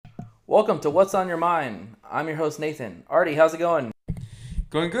Welcome to What's on Your Mind. I'm your host, Nathan. Artie, how's it going?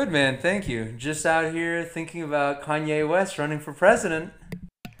 Going good, man. Thank you. Just out here thinking about Kanye West running for president.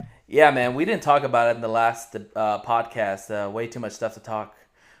 Yeah, man, we didn't talk about it in the last podcast. Way too much stuff to talk.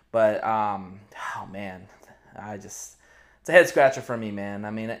 But, oh, man, it's a head scratcher for me, man.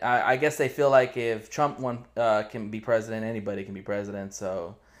 I mean, I guess they feel like if can be president, anybody can be president.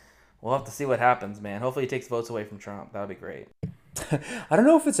 So we'll have to see what happens, man. Hopefully he takes votes away from Trump. That would be great. I don't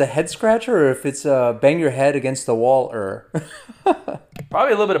know if it's a head scratcher or if it's bang your head against the wall or.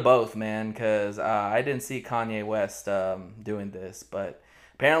 Probably a little bit of both, man, because I didn't see Kanye West doing this, but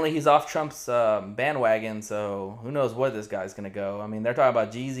apparently he's off Trump's bandwagon, so who knows where this guy's going to go. I mean, they're talking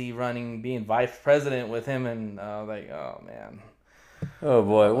about Jeezy being vice president with him, and oh, man. Oh,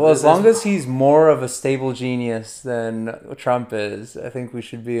 boy. Well, as long as he's more of a stable genius than Trump is, I think we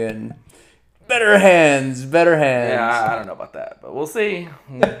should be in better hands. Yeah, I don't know about that, but we'll see.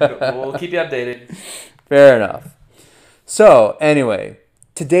 We'll keep you updated. Fair enough. So, anyway,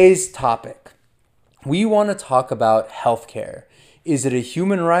 today's topic. We want to talk about healthcare. Is it a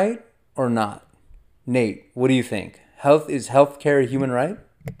human right or not? Nate, what do you think? Is healthcare a human right?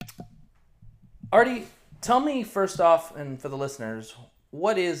 Artie, tell me first off, and for the listeners,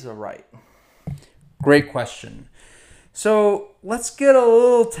 what is a right? Great question. So, let's get a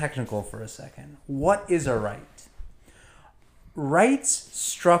little technical for a second. What is a right? Rights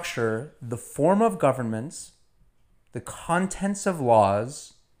structure the form of governments, the contents of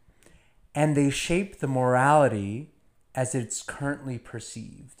laws, and they shape the morality as it's currently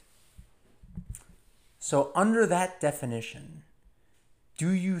perceived. So under that definition, do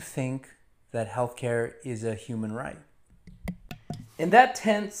you think that healthcare is a human right? In that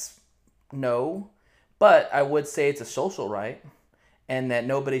tense, no, but I would say it's a social right and that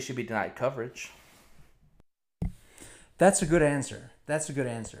nobody should be denied coverage. That's a good answer.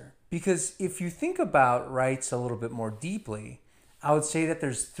 Because if you think about rights a little bit more deeply, I would say that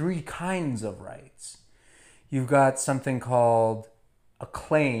there's three kinds of rights. You've got something called a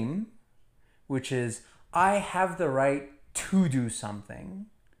claim, which is I have the right to do something,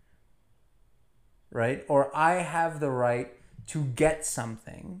 right? Or I have the right to get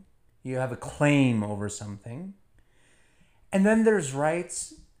something. You have a claim over something. And then there's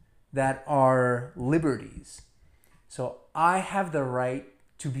rights that are liberties. So I have the right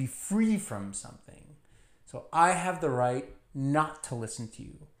to be free from something. So I have the right not to listen to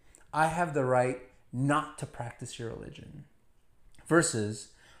you. I have the right not to practice your religion.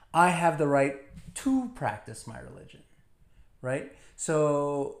 Versus I have the right to practice my religion, right?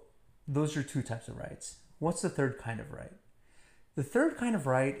 So those are two types of rights. What's the third kind of right? The third kind of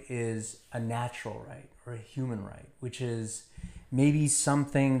right is a natural right or a human right, which is maybe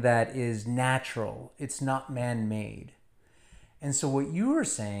something that is natural. It's not man-made. And so what you were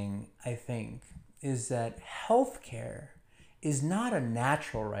saying, I think, is that healthcare is not a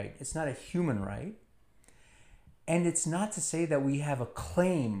natural right. It's not a human right. And it's not to say that we have a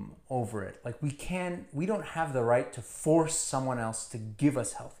claim over it. Like we don't have the right to force someone else to give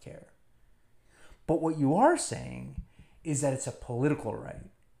us healthcare. But what you are saying is that it's a political right.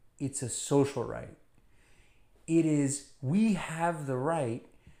 It's a social right. It is, we have the right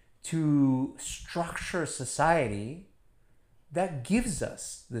to structure a society that gives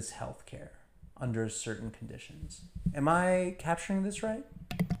us this health care under certain conditions. Am I capturing this right?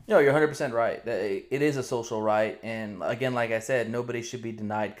 No, you're 100% right. It is a social right. And again, like I said, nobody should be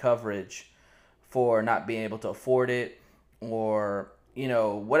denied coverage for not being able to afford it or,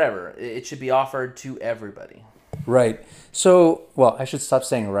 whatever. It should be offered to everybody. Right. So, well, I should stop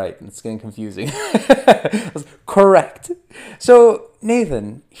saying right. It's getting confusing. Correct. So,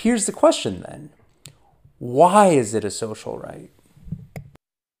 Nathan, here's the question then. Why is it a social right?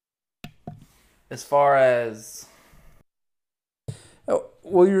 As far as...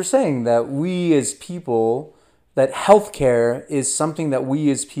 Well, you're saying that we as people, that healthcare is something that we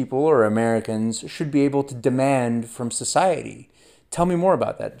as people or Americans should be able to demand from society. Tell me more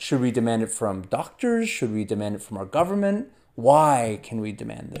about that. Should we demand it from doctors? Should we demand it from our government? Why can we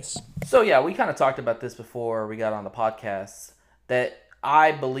demand this? So yeah, we kind of talked about this before we got on the podcast, that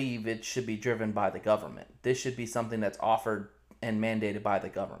I believe it should be driven by the government. This should be something that's offered and mandated by the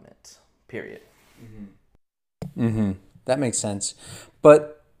government, period. That makes sense.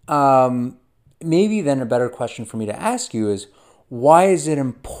 But maybe then a better question for me to ask you is, why is it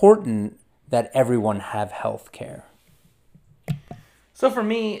important that everyone have health care? So for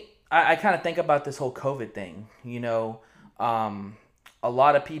me, I kind of think about this whole COVID thing. A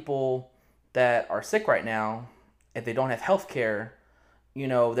lot of people that are sick right now, if they don't have health care,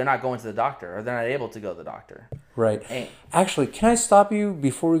 they're not going to the doctor or they're not able to go to the doctor. Right. And Actually, can I stop you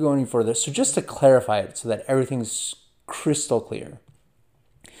before we go any further? So just to clarify it so that everything's crystal clear.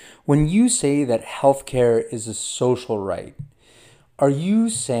 When you say that healthcare is a social right, are you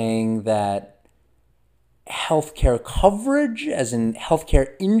saying that healthcare coverage, as in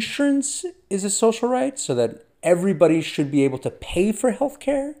healthcare insurance, is a social right so that everybody should be able to pay for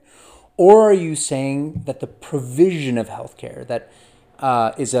healthcare? Or are you saying that the provision of healthcare that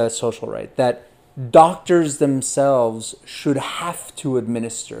is a social right, that doctors themselves should have to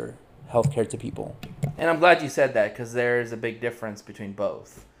administer healthcare to people? I'm glad you said that, because there is a big difference between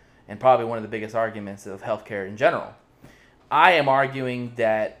both, and probably one of the biggest arguments of healthcare in general. I am arguing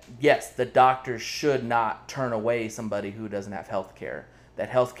that, yes, the doctors should not turn away somebody who doesn't have health care. That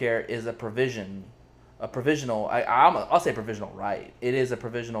health care is a provision, a provisional, I'll say provisional right. It is a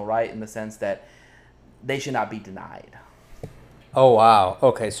provisional right in the sense that they should not be denied. Oh, wow.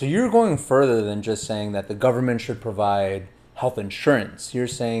 Okay, so you're going further than just saying that the government should provide health insurance. You're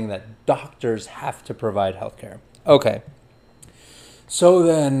saying that doctors have to provide health care. Okay. So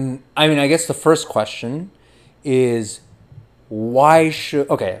then, I mean, I guess the first question is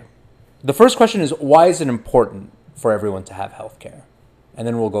the first question is why is it important for everyone to have health care? And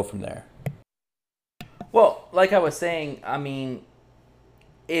then we'll go from there. Well, like I was saying, I mean,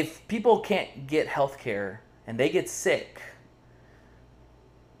 if people can't get health care and they get sick,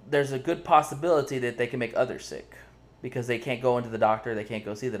 there's a good possibility that they can make others sick because they can't go into the doctor, they can't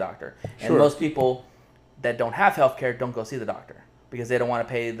go see the doctor. And Sure. most people that don't have health care don't go see the doctor because they don't want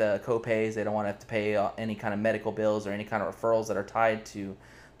to pay the co-pays, they don't want to have to pay any kind of medical bills or any kind of referrals that are tied to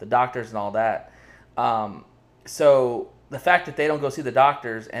the doctors and all that. So the fact that they don't go see the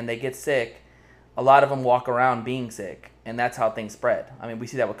doctors and they get sick, a lot of them walk around being sick, and that's how things spread. I mean, we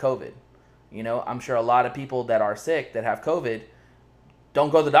see that with COVID. You know, I'm sure a lot of people that are sick that have COVID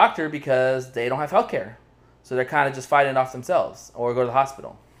don't go to the doctor because they don't have health care. So they're kind of just fighting it off themselves or go to the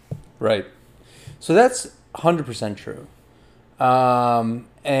hospital. Right. So that's 100% true.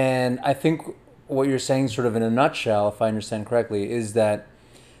 And I think what you're saying, sort of in a nutshell, if I understand correctly, is that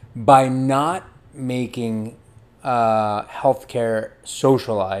by not making healthcare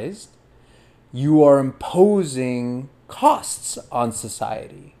socialized, you are imposing costs on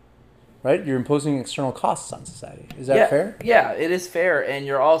society, right? You're imposing external costs on society. Is that fair? Yeah, it is fair, and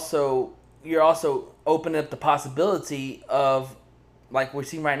you're also opening up the possibility of, like we're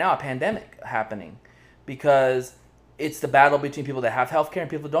seeing right now, a pandemic happening, because it's the battle between people that have healthcare and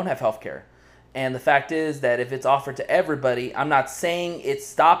people that don't have healthcare. And the fact is that if it's offered to everybody, I'm not saying it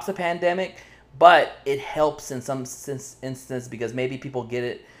stops the pandemic, but it helps in some instance because maybe people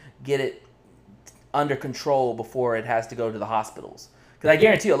get it under control before it has to go to the hospitals. Because I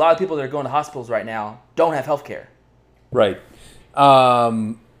guarantee you, a lot of people that are going to hospitals right now don't have healthcare. Right.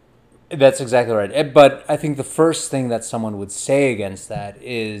 That's exactly right. But I think the first thing that someone would say against that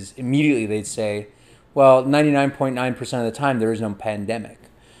is immediately they'd say, well, 99.9% of the time there is no pandemic.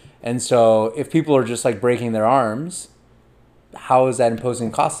 And so if people are just like breaking their arms, how is that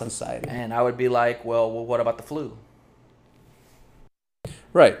imposing costs on society? And I would be like, well, what about the flu?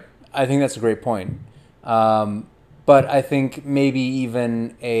 Right. I think that's a great point. But I think maybe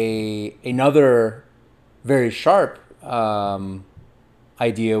even another very sharp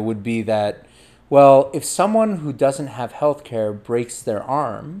idea would be that, well, if someone who doesn't have health care breaks their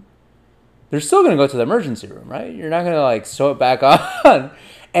arm, they're still going to go to the emergency room, right? You're not going to like sew it back on.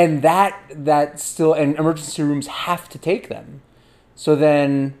 And that still, and emergency rooms have to take them. So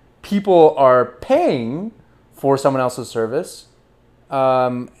then people are paying for someone else's service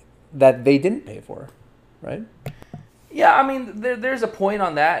that they didn't pay for, right? Yeah, I mean, there's a point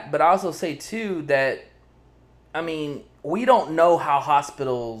on that, but I also say too that, I mean, we don't know how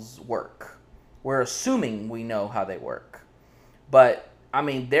hospitals work. We're assuming we know how they work, but I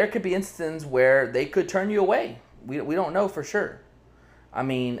mean, there could be instances where they could turn you away. We don't know for sure. I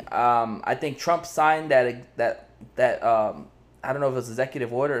mean, I think Trump signed that I don't know if it was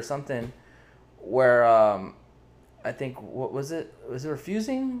executive order or something, where I think what was it? Was it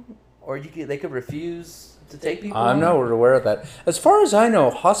refusing, or they could refuse to take people? I'm not aware of that. As far as I know,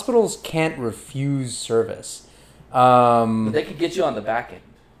 hospitals can't refuse service. But they could get you on the back end.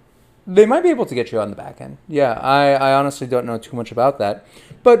 They might be able to get you on the back end. Yeah, I honestly don't know too much about that.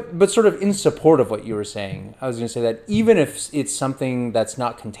 But sort of in support of what you were saying, I was going to say that even if it's something that's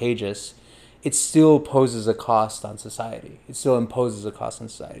not contagious, it still poses a cost on society. It still imposes a cost on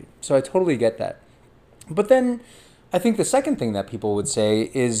society. So I totally get that. But then I think the second thing that people would say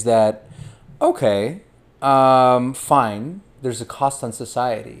is that, okay, fine, there's a cost on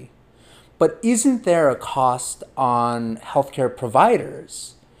society. But isn't there a cost on healthcare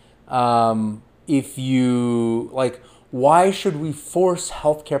providers? if you like, why should we force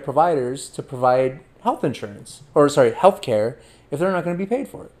healthcare providers to provide health insurance or sorry, healthcare if they're not going to be paid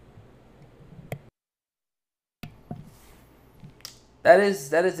for it? That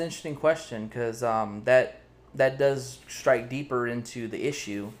is an interesting question because that does strike deeper into the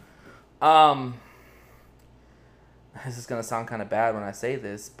issue. Um, this is gonna sound kind of bad when I say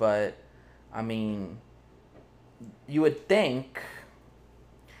this, but I mean, you would think,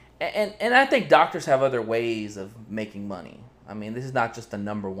 and I think doctors have other ways of making money. I mean, this is not just the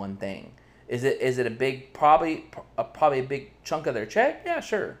number one thing. Is it a big probably a big chunk of their check? Yeah,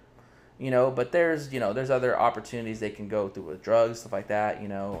 sure. But there's other opportunities they can go through with drugs, stuff like that.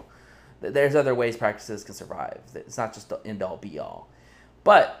 There's other ways practices can survive. It's not just the end all be all.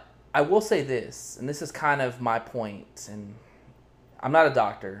 But I will say this, and this is kind of my point, and I'm not a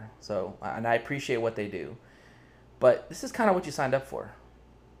doctor, and I appreciate what they do, but this is kind of what you signed up for.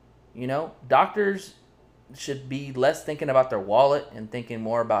 Doctors should be less thinking about their wallet and thinking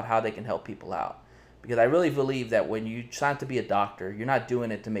more about how they can help people out. Because I really believe that when you sign up to be a doctor, you're not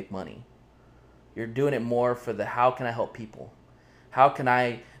doing it to make money. You're doing it more for the how can I help people? How can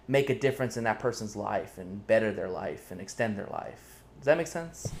I make a difference in that person's life and better their life and extend their life? Does that make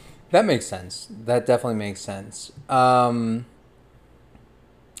sense? That makes sense. That definitely makes sense. I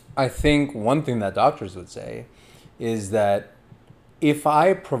think one thing that doctors would say is that if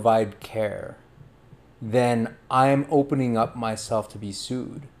I provide care, then I'm opening up myself to be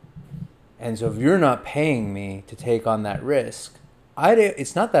sued. And so if you're not paying me to take on that risk,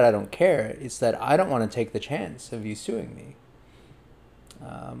 it's not that I don't care. It's that I don't want to take the chance of you suing me,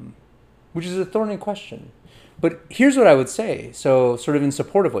 which is a thorny question. But here's what I would say. So sort of in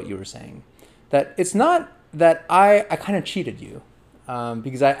support of what you were saying, that it's not that I kind of cheated you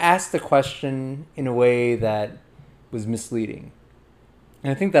because I asked the question in a way that was misleading.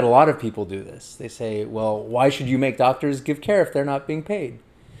 And I think that a lot of people do this. They say, well, why should you make doctors give care if they're not being paid?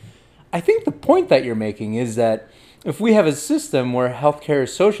 I think the point that you're making is that if we have a system where healthcare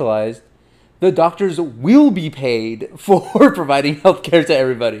is socialized, the doctors will be paid for providing healthcare to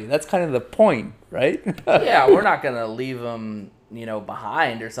everybody. That's kind of the point, right? Yeah, we're not going to leave them,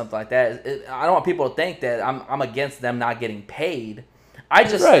 behind or something like that. I don't want people to think that I'm against them not getting paid. I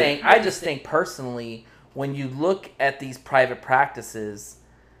just think personally, when you look at these private practices,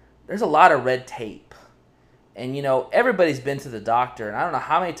 there's a lot of red tape. And, everybody's been to the doctor. And I don't know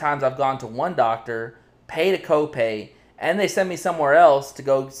how many times I've gone to one doctor, paid a copay, and they send me somewhere else to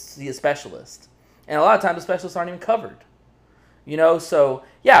go see a specialist. And a lot of times the specialists aren't even covered. So,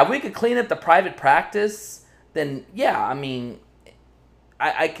 yeah, if we could clean up the private practice, then, yeah, I mean,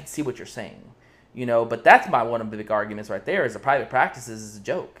 I could see what you're saying. But that's one of the big arguments right there is the private practices is a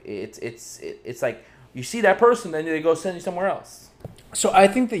joke. It's like you see that person, then they go send you somewhere else. So I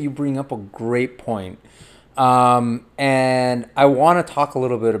think that you bring up a great point. And I want to talk a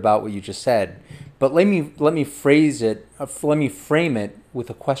little bit about what you just said, but let me frame it with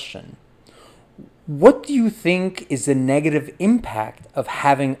a question. What do you think is the negative impact of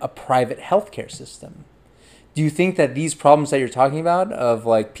having a private healthcare system? Do you think that these problems that you're talking about of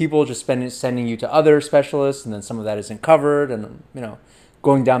like people just sending you to other specialists and then some of that isn't covered and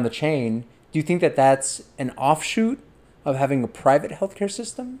going down the chain, do you think that that's an offshoot of having a private healthcare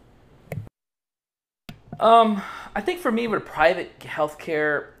system? I think for me with private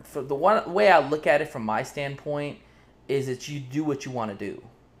healthcare, for the one way I look at it from my standpoint is that you do what you want to do.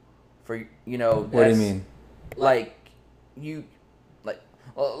 What do you mean? Let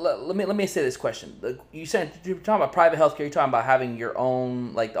me say this question. You're talking about private healthcare. You're talking about having your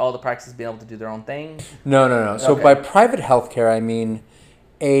own, like all the practices being able to do their own thing. No. So by private healthcare, I mean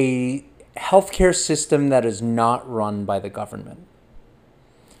a healthcare system that is not run by the government.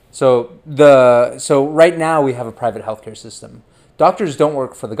 So right now we have a private healthcare system. Doctors don't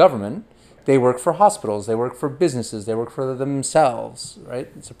work for the government. They work for hospitals. They work for businesses. They work for themselves,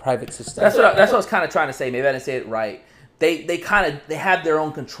 right? It's a private system. That's what I was kind of trying to say. Maybe I didn't say it right. They have their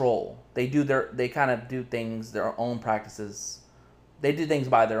own control. They kind of do things, their own practices. They do things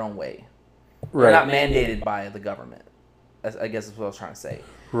by their own way. Right. They're not mandated by the government. I guess is what I was trying to say.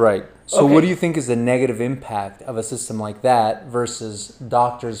 Right. So what do you think is the negative impact of a system like that versus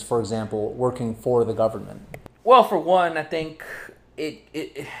doctors, for example, working for the government? Well, for one, I think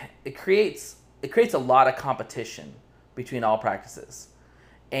it creates a lot of competition between all practices.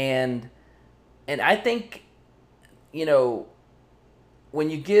 And I think, when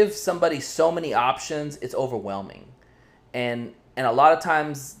you give somebody so many options, it's overwhelming. And a lot of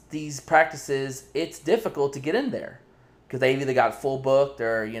times these practices, it's difficult to get in there. Because they either got full booked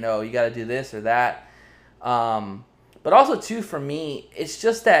or, you got to do this or that. But also, too, for me, it's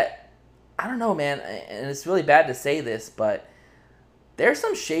just that I don't know, man, and it's really bad to say this, but there's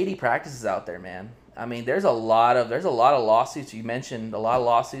some shady practices out there, man. I mean, there's a lot of lawsuits. You mentioned a lot of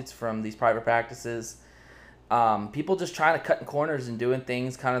lawsuits from these private practices. People just trying to cut in corners and doing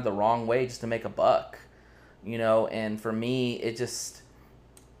things kind of the wrong way just to make a buck, And for me, it just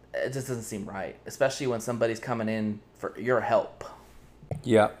doesn't seem right, especially when somebody's coming in for your help.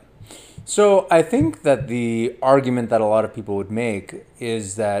 Yeah. So I think that the argument that a lot of people would make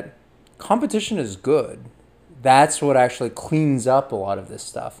is that competition is good. That's what actually cleans up a lot of this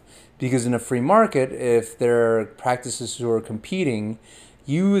stuff. Because in a free market, if there are practices who are competing,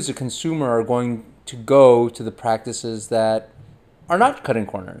 you as a consumer are going to go to the practices that are not cutting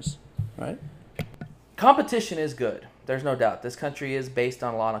corners, right? Competition is good. There's no doubt. This country is based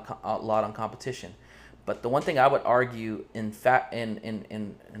on a lot on competition. But the one thing I would argue, in fact,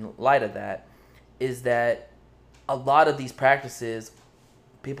 in light of that, is that a lot of these practices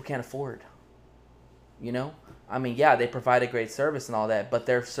people can't afford. I mean, yeah, they provide a great service and all that, but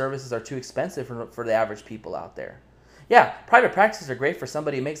their services are too expensive for the average people out there. Yeah, private practices are great for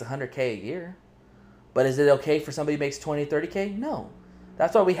somebody who makes 100K a year, but is it okay for somebody who makes 20, 30K? No.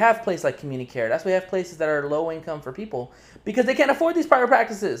 That's why we have places like CommuniCare. That's why we have places that are low income for people, because they can't afford these private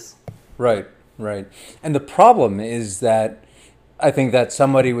practices. Right, right. And the problem is that I think that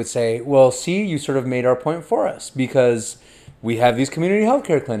somebody would say, well, see, you sort of made our point for us, because we have these community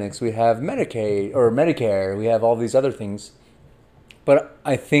healthcare clinics, we have Medicaid or Medicare, we have all these other things. But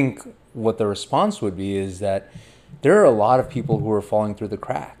I think what the response would be is that there are a lot of people who are falling through the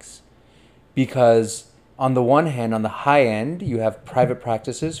cracks, because on the one hand, on the high end, you have private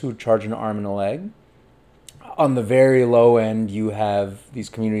practices who charge an arm and a leg. On the very low end, you have these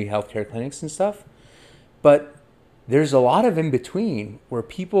community healthcare clinics and stuff. But there's a lot of in between where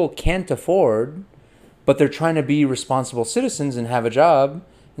people can't afford, but they're trying to be responsible citizens and have a job,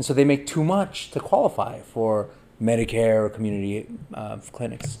 and so they make too much to qualify for Medicare or community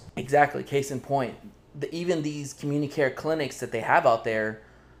clinics. Exactly. Case in point, even these CommuniCare clinics that they have out there,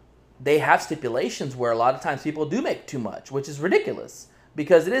 they have stipulations where a lot of times people do make too much, which is ridiculous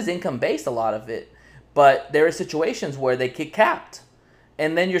because it is income based, a lot of it. But there are situations where they get capped,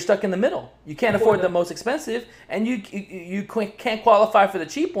 and then you're stuck in the middle. You can't afford the most expensive, and you can't qualify for the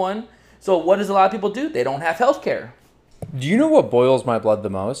cheap one. So what does a lot of people do? They don't have health care. Do you know what boils my blood the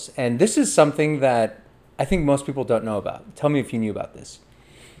most? And this is something that I think most people don't know about. Tell me if you knew about this.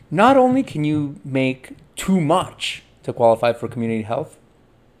 Not only can you make too much to qualify for community health,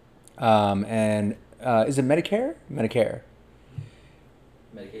 and is it Medicare? Medicare.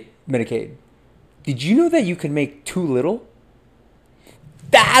 Medicaid. Did you know that you can make too little?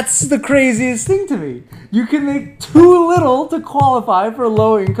 That's the craziest thing to me. You can make too little to qualify for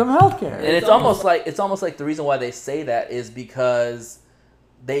low-income healthcare. And it's almost like the reason why they say that is because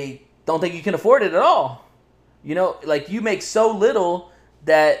they don't think you can afford it at all. Like you make so little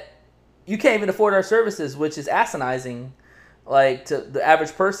that you can't even afford our services, which is asinizing, like to the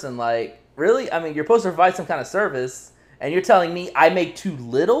average person. Like, really? I mean, you're supposed to provide some kind of service, and you're telling me I make too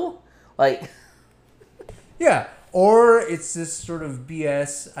little? Like, yeah. Or it's this sort of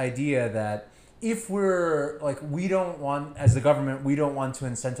BS idea that if we're like, we don't want, as the government, we don't want to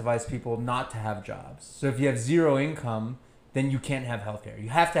incentivize people not to have jobs. So if you have zero income, then you can't have healthcare. You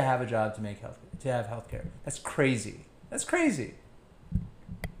have to have a job to have healthcare. That's crazy. That's crazy.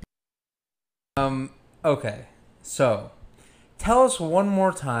 Okay. So tell us one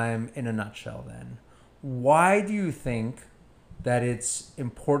more time in a nutshell then. Why do you think that it's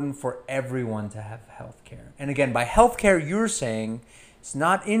important for everyone to have health care? And again, by health care, you're saying it's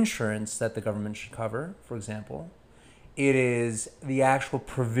not insurance that the government should cover, for example. It is the actual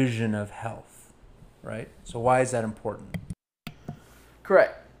provision of health, right? So why is that important?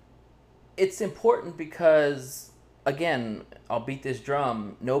 correct. It's important because, again, I'll beat this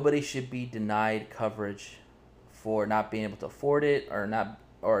drum. Nobody should be denied coverage for not being able to afford it or not,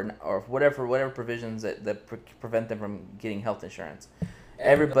 or whatever provisions that prevent them from getting health insurance.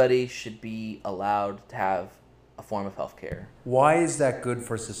 Everybody should be allowed to have a form of health care. Why is that good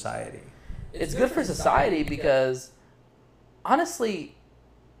for society? It's good for society because, honestly,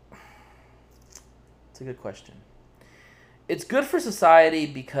 it's a good question. It's good for society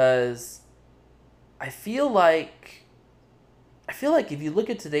because I feel like if you look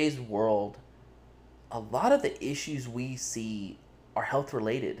at today's world, a lot of the issues we see are health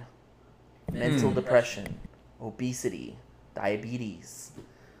related. Mental depression, obesity, diabetes.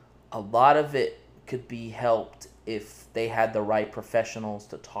 A lot of it could be helped if they had the right professionals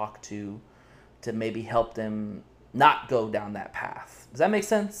to talk to maybe help them not go down that path. Does that make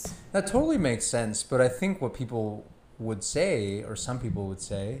sense? That totally makes sense, but I think what people would say, or some people would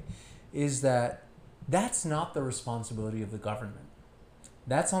say, is that that's not the responsibility of the government.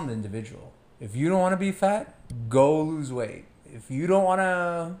 That's on the individual. If you don't want to be fat, go lose weight. If you don't want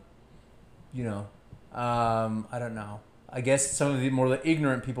to, you know, I don't know. I guess some of the more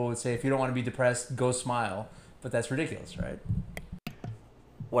ignorant people would say, if you don't want to be depressed, go smile. But that's ridiculous, right?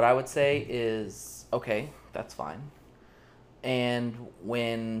 What I would say is, okay, that's fine. And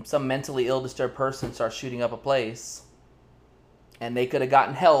when some mentally ill, disturbed person starts shooting up a place, and they could have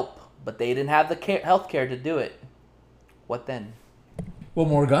gotten help, but they didn't have the health care to do it, what then? Well,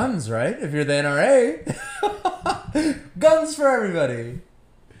 more guns, right? If you're the NRA, guns for everybody.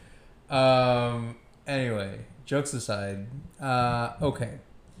 Anyway, jokes aside, okay.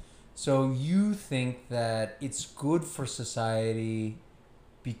 So you think that it's good for society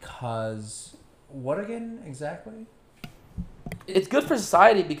because what again exactly? It's good for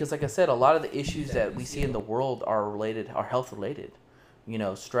society because, like I said, a lot of the issues that we see in the world are health related. You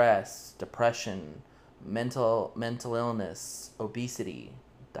know, stress, depression, mental illness, obesity,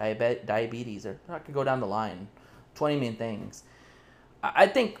 diabetes, or I could go down the line, 20 million things. I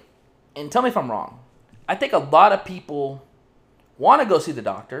think, and tell me if I'm wrong, I think a lot of people want to go see the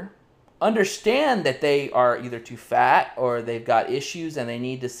doctor, understand that they are either too fat or they've got issues and they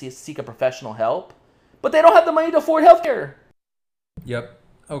need to seek a professional help, but they don't have the money to afford healthcare. Yep.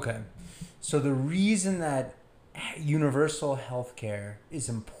 Okay. So the reason that universal healthcare is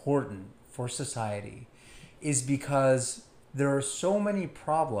important for society is because there are so many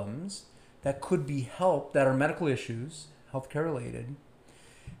problems that could be helped that are medical issues, healthcare related,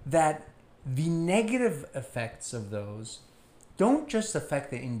 that the negative effects of those don't just affect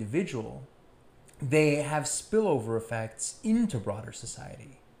the individual, they have spillover effects into broader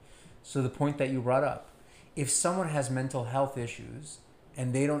society. So the point that you brought up, if someone has mental health issues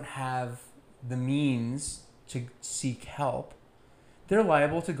and they don't have the means to seek help, they're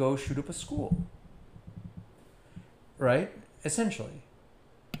liable to go shoot up a school. Right? Essentially.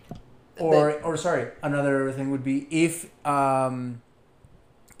 Or sorry, another thing would be if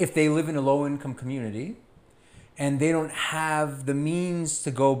they live in a low income community and they don't have the means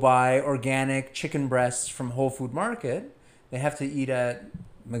to go buy organic chicken breasts from Whole Food Market, they have to eat at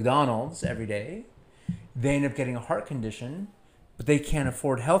McDonald's every day. They end up getting a heart condition, but they can't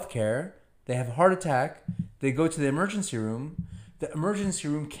afford health care. They have a heart attack. They go to the emergency room. The emergency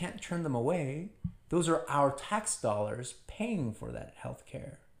room can't turn them away. Those are our tax dollars paying for that health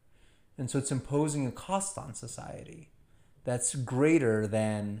care. And so it's imposing a cost on society that's greater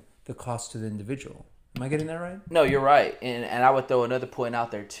than the cost to the individual. Am I getting that right? No, you're right. And I would throw another point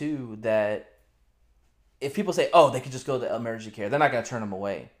out there too, that if people say, oh, they could just go to emergency care, they're not going to turn them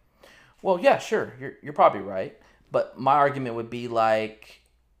away. Well, yeah, sure. You're probably right. But my argument would be like,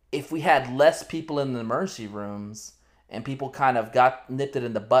 if we had less people in the emergency rooms and people kind of got nipped it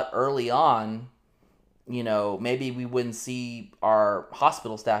in the butt early on, you know, maybe we wouldn't see our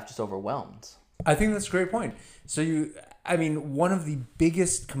hospital staff just overwhelmed. I think that's a great point. So one of the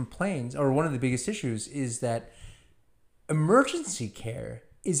biggest complaints or one of the biggest issues is that emergency care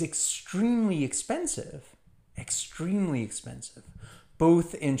is extremely expensive,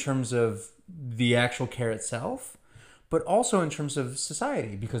 both in terms of the actual care itself, but also in terms of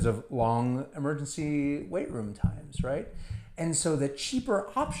society because of long emergency wait room times, right? And so the cheaper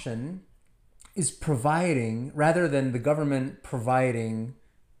option is providing, rather than the government providing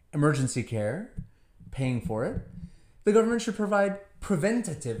emergency care, paying for it, the government should provide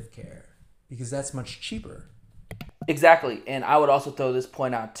preventative care because that's much cheaper. Exactly. And I would also throw this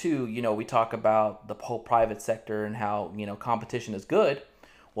point out too. You know, we talk about the whole private sector and how, you know, competition is good.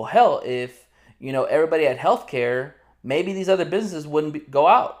 Well, hell, if, you know, everybody had healthcare, maybe these other businesses wouldn't go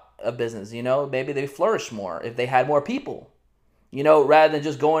out of business. You know, maybe they flourish more if they had more people. You know, rather than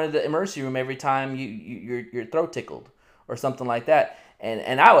just going to the emergency room every time your throat tickled or something like that.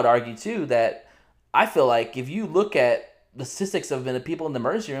 And I would argue too that I feel like if you look at the statistics of the people in the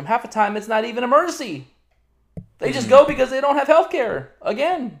emergency room, half the time it's not even emergency. They just go because they don't have health care.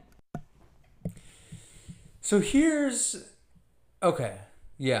 Again. So okay.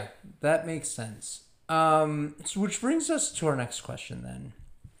 Yeah, that makes sense. Which brings us to our next question then.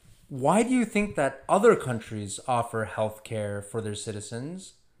 Why do you think that other countries offer health care for their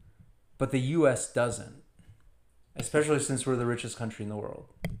citizens, but the U.S. doesn't? Especially since we're the richest country in the world.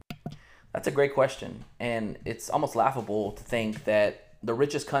 That's a great question. And it's almost laughable to think that the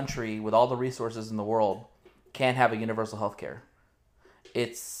richest country with all the resources in the world can't have a universal health care.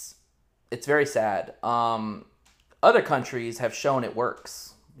 It's very sad. Other countries have shown it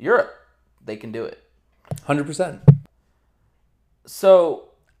works. Europe, they can do it. 100%. So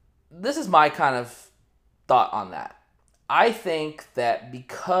this is my kind of thought on that. I think that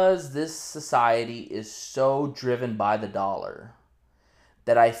because this society is so driven by the dollar,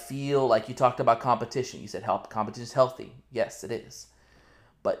 that I feel like you talked about competition. You said help competition is healthy. Yes, it is.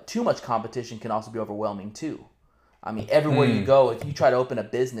 But too much competition can also be overwhelming too. I mean, everywhere you go, if you try to open a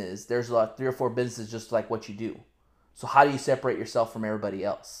business, there's like 3 or 4 businesses just like what you do. So how do you separate yourself from everybody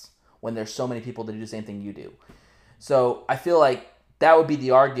else when there's so many people that do the same thing you do? So I feel like that would be the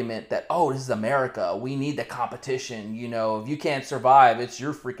argument that, oh, this is America. We need the competition. You know, if you can't survive, it's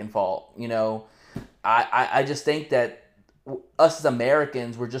your freaking fault. You know, I just think that us as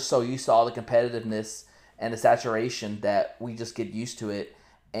Americans, we're just so used to all the competitiveness and the saturation that we just get used to it.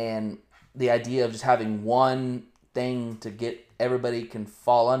 And the idea of just having one thing to get everybody can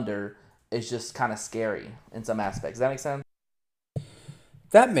fall under is just kind of scary in some aspects. Does that make sense?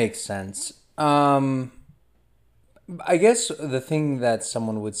 That makes sense. I guess the thing that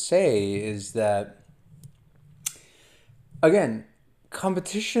someone would say is that, again,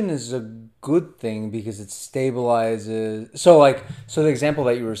 competition is a good thing because it stabilizes. So the example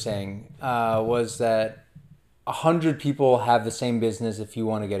that you were saying was that 100 people have the same business if you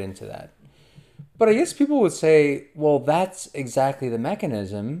want to get into that. But I guess people would say, well, that's exactly the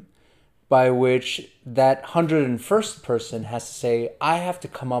mechanism by which that 101st person has to say, I have to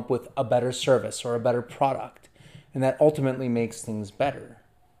come up with a better service or a better product. And that ultimately makes things better.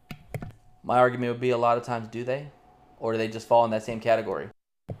 My argument would be a lot of times, do they? Or do they just fall in that same category?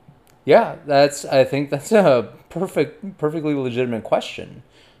 Yeah, I think that's a perfectly legitimate question.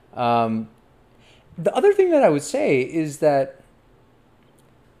 The other thing that I would say is that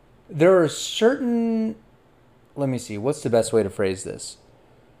there are certain, let me see, what's the best way to phrase this?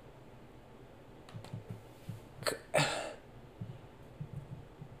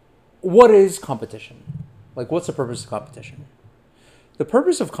 What is competition? Like, what's the purpose of competition? The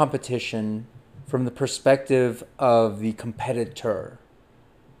purpose of competition, from the perspective of the competitor,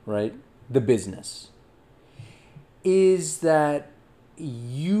 right, the business, is that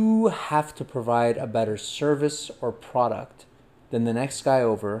you have to provide a better service or product than the next guy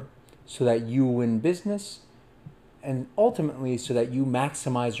over so that you win business and ultimately so that you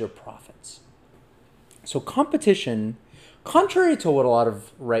maximize your profits. So competition, contrary to what a lot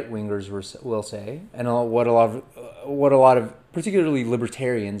of right-wingers will say, and what a lot of particularly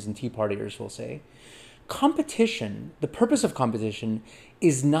libertarians and Tea Partiers will say, competition, the purpose of competition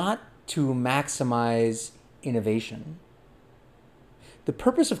is not to maximize innovation. The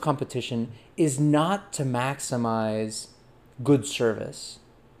purpose of competition is not to maximize good service.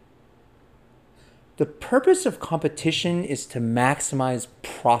 The purpose of competition is to maximize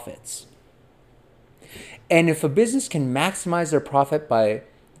profits. And if a business can maximize their profit by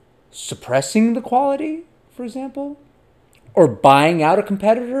suppressing the quality, for example, or buying out a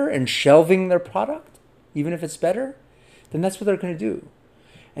competitor and shelving their product, even if it's better, then that's what they're going to do.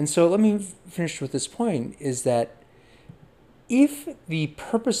 And so let me finish with this point, is that if the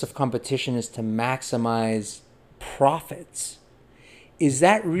purpose of competition is to maximize profits, is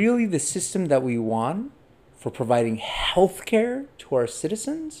that really the system that we want for providing health care to our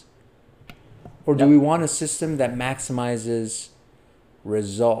citizens? Or do we want a system that maximizes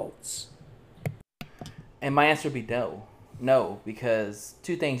results? And my answer would be no. No, because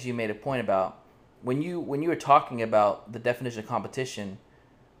two things you made a point about. When you were talking about the definition of competition,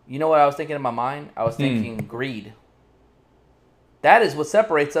 you know what I was thinking in my mind? I was thinking greed. That is what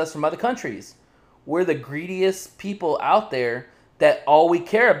separates us from other countries. We're the greediest people out there that all we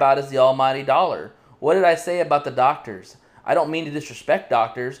care about is the almighty dollar. What did I say about the doctors? I don't mean to disrespect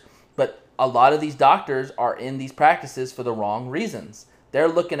doctors, but a lot of these doctors are in these practices for the wrong reasons. They're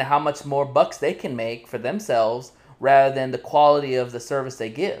looking at how much more bucks they can make for themselves rather than the quality of the service they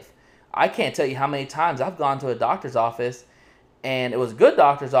give. I can't tell you how many times I've gone to a doctor's office and it was a good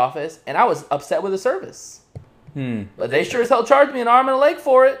doctor's office and I was upset with the service. But they sure as hell charged me an arm and a leg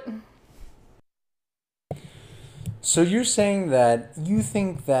for it. So you're saying that you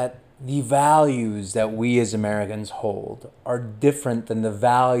think that the values that we as Americans hold are different than the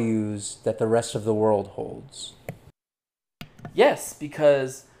values that the rest of the world holds? Yes,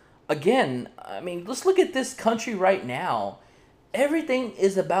 because again, I mean, let's look at this country right now. Everything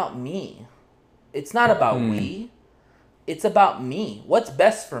is about me. It's not about we. It's about me. What's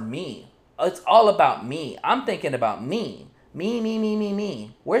best for me? It's all about me. I'm thinking about me.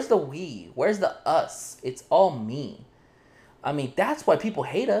 Me. Where's the we? Where's the us? It's all me. I mean, that's why people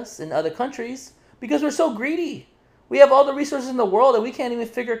hate us in other countries, because we're so greedy. We have all the resources in the world and we can't even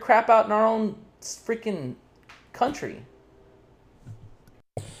figure crap out in our own freaking country.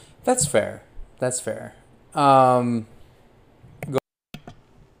 That's fair. That's fair.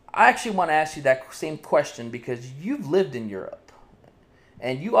 I actually want to ask you that same question because you've lived in Europe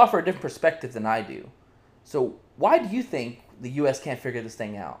and you offer a different perspective than I do. So why do you think the U.S. can't figure this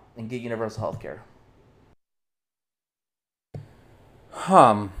thing out and get universal health care?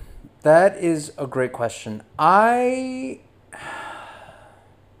 Hum, that is a great question. I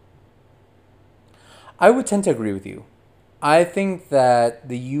would tend to agree with you. I think that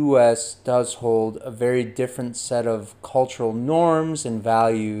the US does hold a very different set of cultural norms and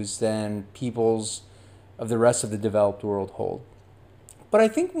values than peoples of the rest of the developed world hold. But I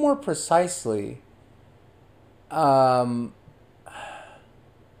think more precisely, um,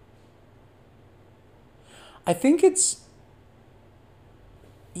 I think it's,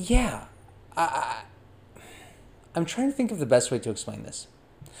 yeah, I, I'm trying to think of the best way to explain this.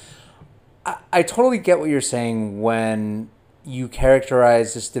 I totally get what you're saying when you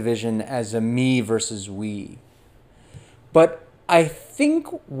characterize this division as a me versus we. But I think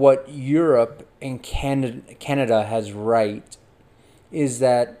what Europe and Canada has right is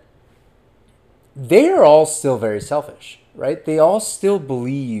that they are all still very selfish, right? They all still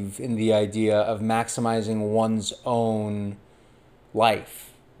believe in the idea of maximizing one's own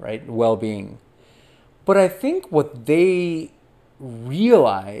life, right? Well being. But I think what they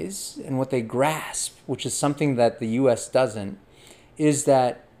realize and what they grasp, which is something that the US doesn't, is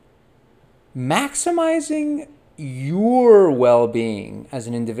that maximizing your well being as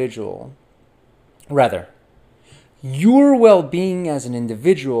an individual, rather, your well being as an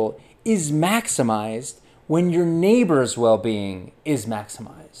individual is maximized when your neighbor's well being is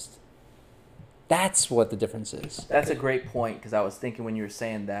maximized. That's what the difference is. That's a great point because I was thinking when you were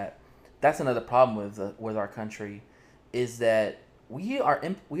saying that, that's another problem with our country, is that we are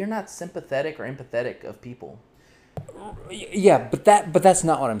not sympathetic or empathetic of people. Yeah, but that's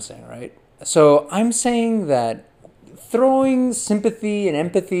not what I'm saying, right? So I'm saying that throwing sympathy and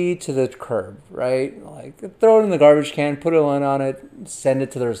empathy to the curb, right? Like throw it in the garbage can, put a lid on it, send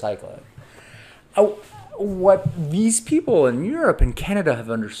it to the recycler. What these people in Europe and Canada have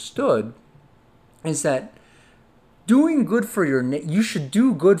understood is that doing good for you should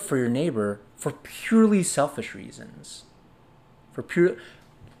do good for your neighbor for purely selfish reasons. You're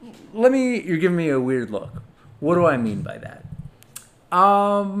giving me a weird look. What do I mean by that?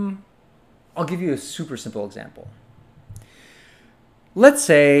 I'll give you a super simple example. Let's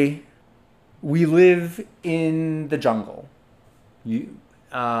say we live in the jungle. A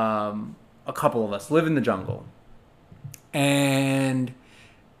couple of us live in the jungle. And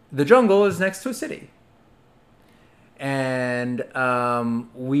the jungle is next to a city. And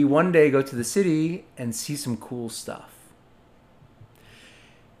we one day go to the city and see some cool stuff.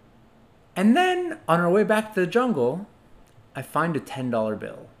 And then on our way back to the jungle, I find a $10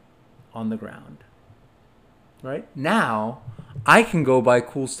 bill on the ground. Right? Now, I can go buy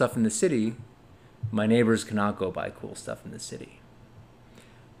cool stuff in the city. My neighbors cannot go buy cool stuff in the city.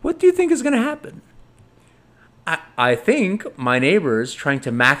 What do you think is going to happen? I think my neighbors trying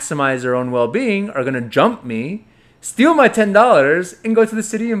to maximize their own well-being are going to jump me, steal my $10, and go to the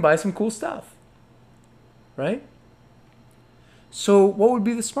city and buy some cool stuff. Right? So what would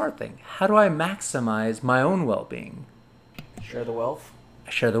be the smart thing? How do I maximize my own well-being? Share the wealth. I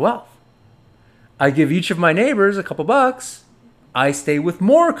share the wealth. I give each of my neighbors a couple bucks. I stay with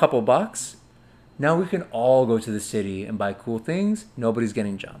more couple bucks. Now we can all go to the city and buy cool things. Nobody's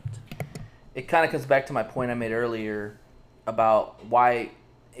getting jumped. It kind of comes back to my point I made earlier about why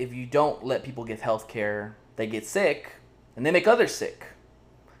if you don't let people get health care, they get sick and they make others sick.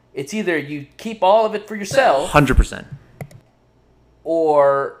 It's either you keep all of it for yourself 100%.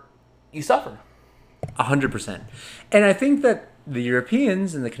 or you suffer. 100%. And I think that the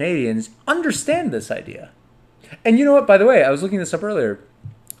Europeans and the Canadians understand this idea. And you know what, by the way, I was looking this up earlier.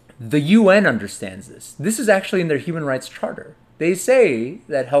 The UN understands this. This is actually in their human rights charter. They say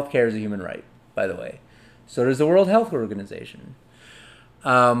that healthcare is a human right, by the way. So does the World Health Organization.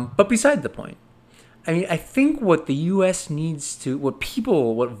 But beside the point, I mean, I think what the U.S. needs to, what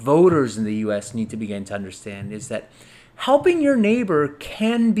voters in the U.S. need to begin to understand is that helping your neighbor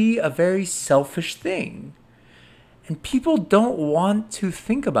can be a very selfish thing. And people don't want to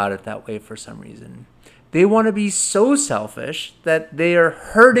think about it that way for some reason. They want to be so selfish that they are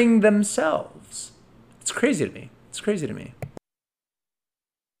hurting themselves. It's crazy to me. It's crazy to me.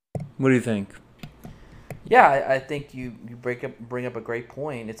 What do you think? Yeah, I think you bring up a great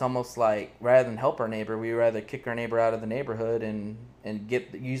point. It's almost like rather than help our neighbor, we rather kick our neighbor out of the neighborhood and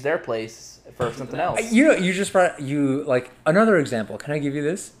use their place for something else. You know, you just brought like another example. Can I give you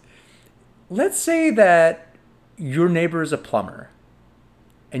this? Let's say that your neighbor is a plumber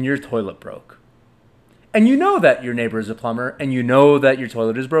and your toilet broke. and you know that your neighbor is a plumber, and you know that your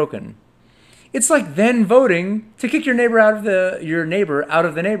toilet is broken. It's like then voting to kick your neighbor out of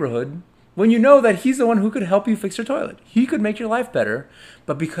the neighborhood when you know that he's the one who could help you fix your toilet. He could make your life better,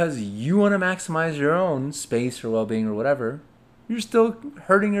 but because you want to maximize your own space or well-being or whatever, you're still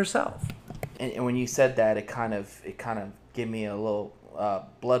hurting yourself. And when you said that, it kind of gave me a little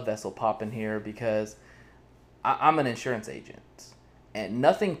blood vessel pop in here, because I'm an insurance agent, and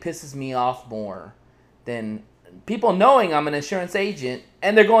nothing pisses me off more than people knowing I'm an insurance agent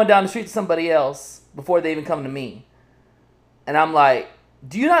and they're going down the street to somebody else before they even come to me. And I'm like,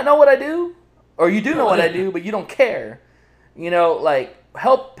 do you not know what I do? Or you do know what I do, but you don't care. Like,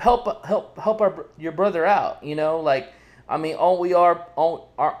 help your brother out. Like, I mean, aren't we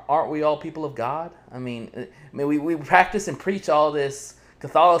all people of God? I mean, we practice and preach all this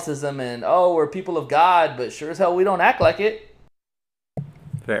Catholicism and, we're people of God, but sure as hell we don't act like it.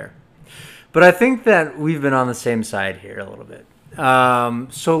 Fair. But I think that we've been on the same side here a little bit.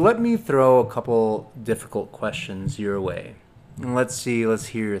 So let me throw a couple difficult questions your way. And let's hear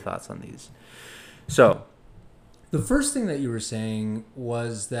your thoughts on these. So, the first thing that you were saying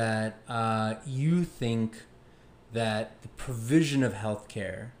was that you think that the provision of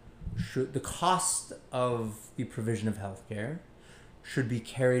healthcare, the cost of the provision of healthcare should be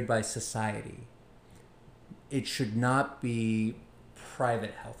carried by society. It should not be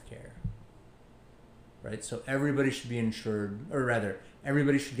private healthcare. Right? So everybody should be insured, or rather,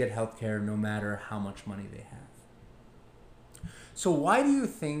 everybody should get healthcare no matter how much money they have. So why do you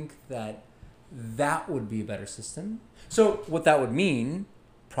think that would be a better system? So what that would mean,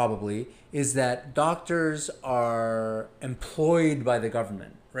 probably, is that doctors are employed by the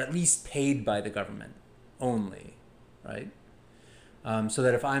government, or at least paid by the government only, right? So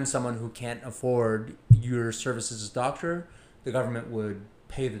that if I'm someone who can't afford your services as a doctor, the government would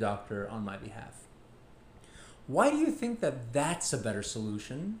pay the doctor on my behalf. Why do you think that that's a better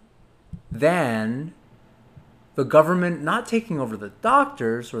solution than the government not taking over the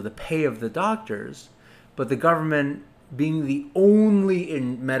doctors or the pay of the doctors, but the government being the only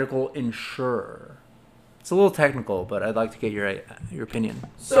medical insurer? It's a little technical, but I'd like to get your opinion.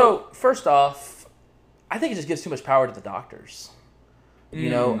 So, first off, I think it just gives too much power to the doctors.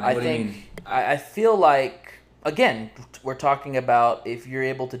 I feel like, again, we're talking about if you're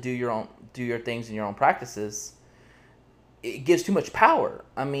able to do your things in your own practices, it gives too much power.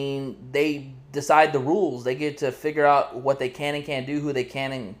 I mean, they decide the rules. They get to figure out what they can and can't do, who they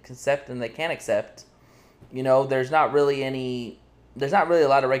can accept and they can't accept. There's not really a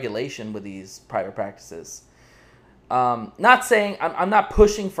lot of regulation with these private practices. Not saying I'm not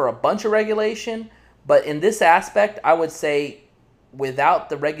pushing for a bunch of regulation, but in this aspect, I would say without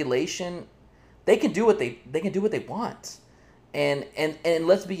the regulation, they can do what they want. And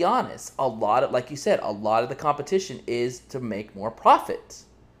let's be honest, like you said, a lot of the competition is to make more profit.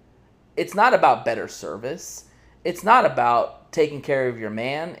 It's not about better service. It's not about taking care of your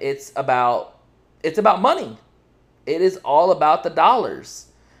man. It's about money. It is all about the dollars.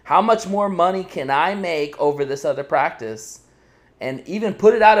 How much more money can I make over this other practice and even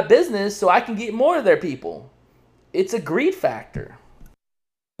put it out of business so I can get more of their people? It's a greed factor.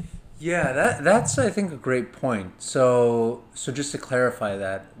 Yeah, that's I think a great point. So just to clarify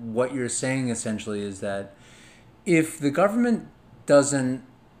that, what you're saying essentially is that if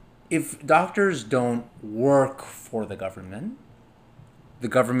doctors don't work for the government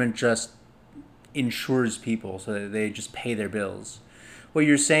just insures people so that they just pay their bills. What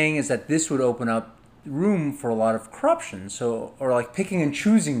you're saying is that this would open up room for a lot of corruption. Or like picking and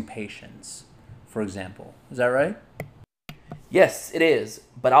choosing patients, for example. Is that right? Yes, it is.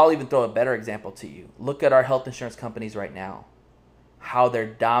 But I'll even throw a better example to you. Look at our health insurance companies right now. How they're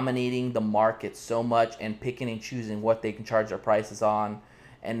dominating the market so much and picking and choosing what they can charge their prices on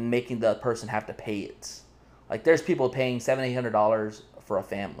and making the person have to pay it. Like, there's people paying $700, $800 for a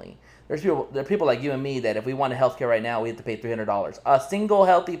family. There are people like you and me that if we wanted healthcare right now, we have to pay $300. A single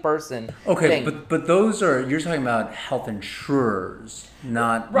healthy person. Okay, but you're talking about health insurers,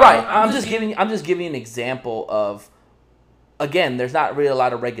 not right. I'm just giving you an example of, again, there's not really a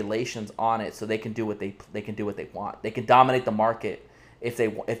lot of regulations on it, so they can do what they want. They can dominate the market if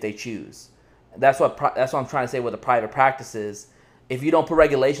they choose. That's what I'm trying to say with the private practices. If you don't put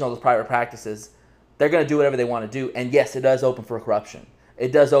regulation on those private practices, they're going to do whatever they want to do. And yes, it does open for corruption.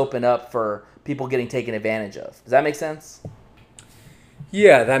 It does open up for people getting taken advantage of. Does that make sense?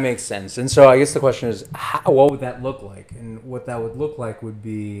 Yeah, that makes sense. And so I guess the question is, what would that look like? And what that would look like would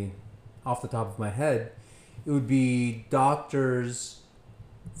be, off the top of my head, it would be doctors,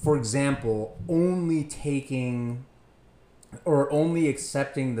 for example, only taking or only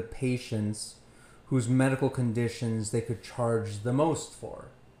accepting the patients whose medical conditions they could charge the most for,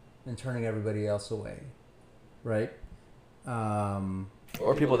 and turning everybody else away, right?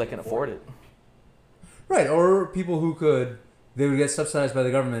 Or people that can afford it. Right, or people who could, they would get subsidized by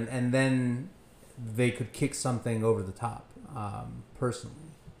the government, and then they could kick something over the top,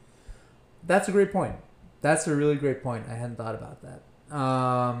 personally. That's a great point. That's a really great point. I hadn't thought about that.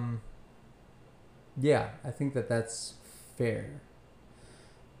 Yeah, I think that that's fair.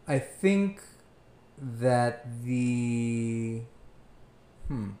 I think that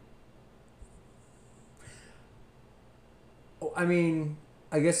I mean,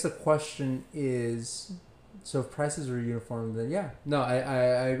 I guess the question is, so if prices are uniform, then yeah. No, I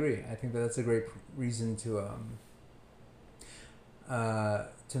agree. I think that that's a great reason to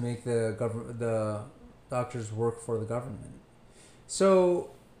make the doctors work for the government.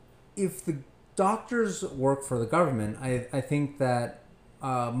 So if the doctors work for the government, I think that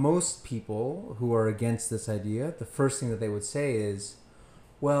most people who are against this idea, the first thing that they would say is,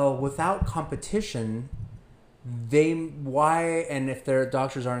 well, without competition, and if their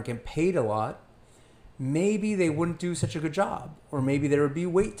doctors aren't getting paid a lot, maybe they wouldn't do such a good job, or maybe there would be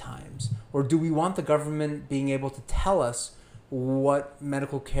wait times, or do we want the government being able to tell us what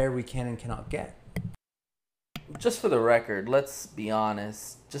medical care we can and cannot get? Just for the record, let's be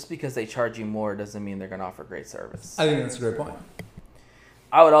honest. Just because they charge you more doesn't mean they're going to offer great service. I think that's a great point.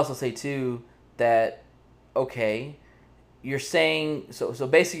 I would also say, too, that, okay, you're saying... So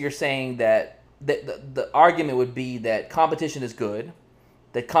basically you're saying that the argument would be that competition is good,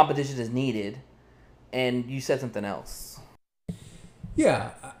 that competition is needed, and you said something else.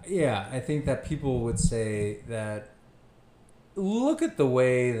 Yeah. I think that people would say that, look at the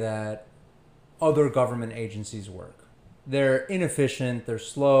way that other government agencies work. They're inefficient, they're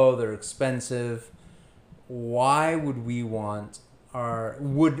slow, they're expensive. Why would we want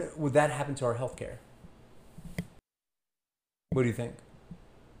would that happen to our healthcare? What do you think?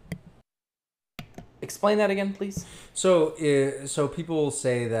 Explain that again, please. So people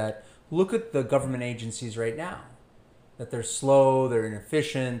say that, look at the government agencies right now, that they're slow, they're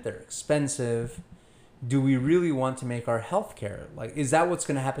inefficient, they're expensive. Do we really want to make our healthcare, like, is that what's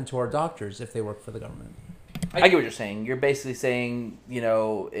going to happen to our doctors if they work for the government? I get what you're saying. You're basically saying,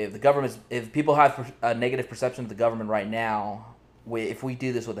 if people have a negative perception of the government right now, if we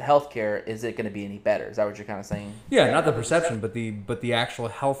do this with the healthcare, is it going to be any better? Is that what you're kind of saying? Yeah, not the perception, but the actual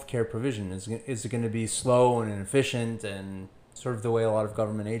healthcare provision is it going to be slow and inefficient and sort of the way a lot of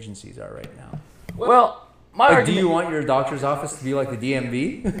government agencies are right now? Well, do you want your doctor's office to be like the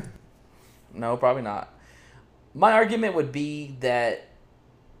DMV? No, probably not. My argument would be that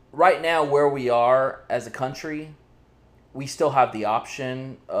right now, where we are as a country, we still have the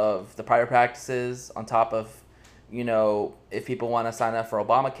option of the private practices on top of, if people want to sign up for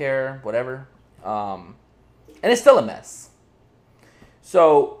Obamacare, whatever. And it's still a mess.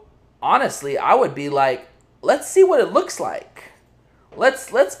 So, honestly, I would be like, let's see what it looks like.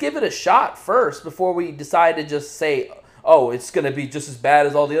 Let's give it a shot first before we decide to just say, oh, it's going to be just as bad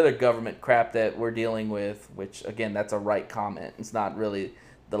as all the other government crap that we're dealing with, which, again, that's a right comment. It's not really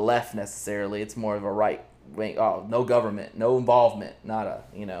the left necessarily. It's more of a right wing. Oh, no government, no involvement, not a,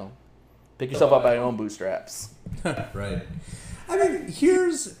 pick yourself up by your own bootstraps. Right. I mean,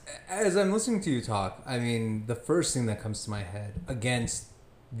 as I'm listening to you talk, the first thing that comes to my head against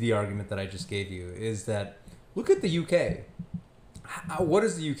the argument that I just gave you is that, look at the UK. What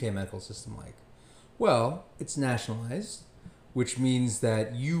is the UK medical system like? Well, it's nationalized, which means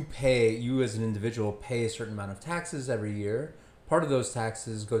that you as an individual pay a certain amount of taxes every year. Part of those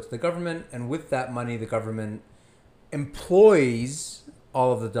taxes go to the government, and with that money, the government employs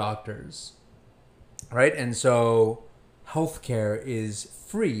all of the doctors, right? And so healthcare is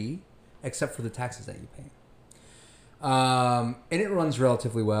free except for the taxes that you pay. And it runs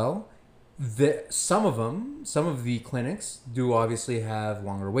relatively well. Some of the clinics do obviously have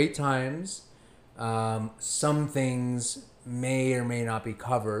longer wait times. Some things may or may not be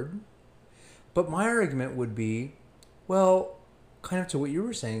covered. But my argument would be, well, kind of to what you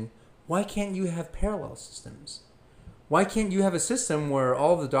were saying, why can't you have parallel systems? Why can't you have a system where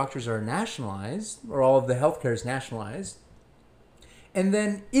all of the doctors are nationalized, or all of the healthcare is nationalized, and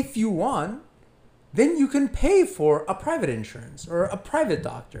then if you want, then you can pay for a private insurance or a private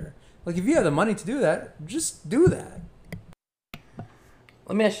doctor. Like, if you have the money to do that, just do that.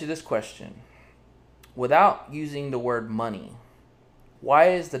 Let me ask you this question. Without using the word money, why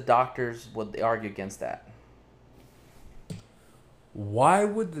is the doctors, would they argue against that? Why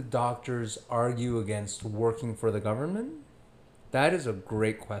would the doctors argue against working for the government? That is a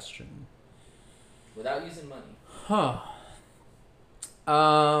great question. Without using money. Huh.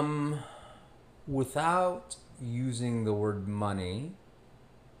 without using the word money,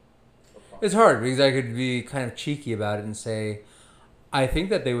 it's hard because I could be kind of cheeky about it and say, I think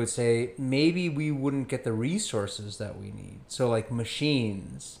that they would say maybe we wouldn't get the resources that we need. So like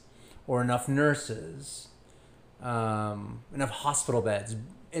machines or enough nurses, enough hospital beds,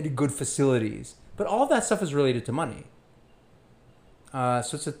 and good facilities. But all that stuff is related to money.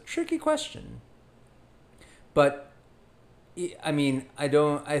 So it's a tricky question. But I mean, I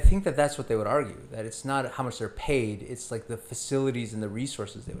think that that's what they would argue, that it's not how much they're paid, it's like the facilities and the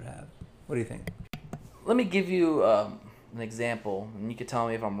resources they would have. What do you think? Let me give you an example, and you can tell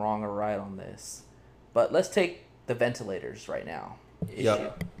me if I'm wrong or right on this. But let's take the ventilators right now issue.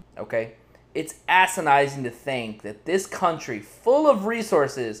 Yep. Okay? It's asinizing to think that this country, full of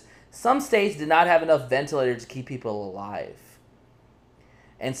resources, some states did not have enough ventilators to keep people alive.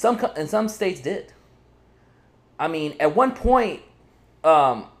 And some states did. I mean, at one point,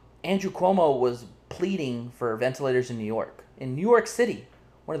 Andrew Cuomo was pleading for ventilators in New York. In New York City,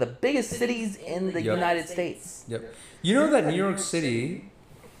 one of the biggest cities in the United States. Yep. You know that New York City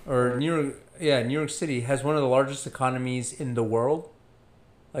has one of the largest economies in the world?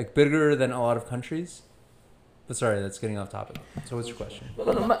 Like bigger than a lot of countries? But sorry, that's getting off topic. So what's your question? I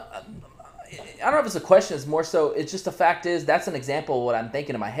don't know if it's a question. It's more so, it's just the fact is, that's an example of what I'm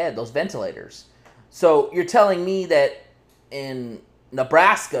thinking in my head, those ventilators. So you're telling me that in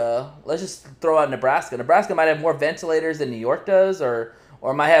Nebraska, let's just throw out Nebraska. Nebraska might have more ventilators than New York does, or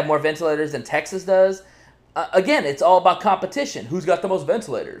might have more ventilators than Texas does. Again, it's all about competition. Who's got the most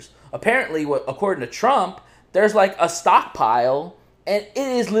ventilators? Apparently, according to Trump, there's like a stockpile, and it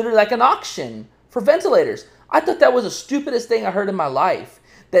is literally like an auction for ventilators. I thought that was the stupidest thing I heard in my life,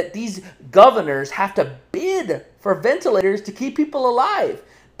 that these governors have to bid for ventilators to keep people alive.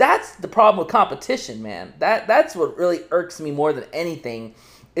 That's the problem with competition, man. That's what really irks me more than anything,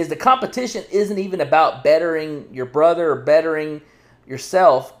 is the competition isn't even about bettering your brother or bettering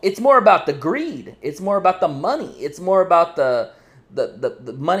yourself. It's more about the greed. It's more about the money. It's more about the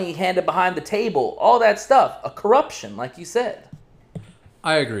money handed behind the table. All that stuff. A corruption, like you said.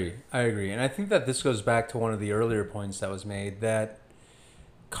 I agree. And I think that this goes back to one of the earlier points that was made, that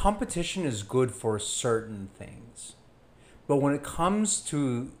competition is good for certain things. But when it comes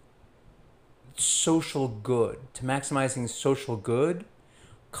to social good, to maximizing social good,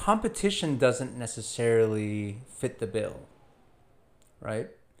 competition doesn't necessarily fit the bill, right?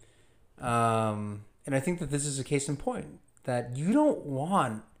 And I think that this is a case in point, that you don't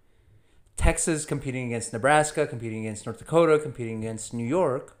want Texas competing against Nebraska, competing against North Dakota, competing against New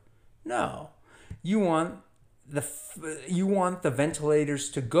York. No, you want the ventilators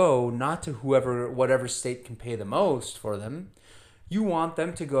to go not to whatever state can pay the most for them. You want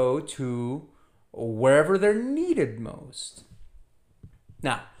them to go to wherever they're needed most.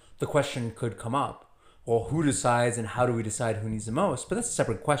 Now, the question could come up, well, who decides and how do we decide who needs the most? But that's a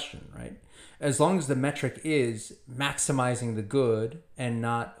separate question, right? As long as the metric is maximizing the good and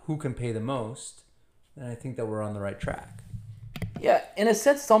not who can pay the most, then I think that we're on the right track. Yeah, in a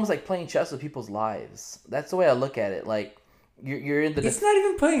sense, it's almost like playing chess with people's lives. That's the way I look at it. Like, you're in the... It's not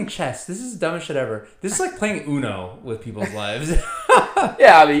even playing chess. This is the dumbest shit ever. This is like playing Uno with people's lives.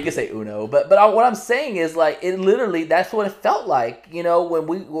 Yeah, I mean, you can say Uno, but what I'm saying is, like, it literally, that's what it felt like, you know, when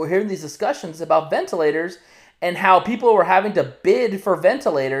we were hearing these discussions about ventilators and how people were having to bid for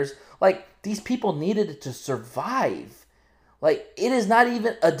ventilators. Like, these people needed it to survive. Like, it is not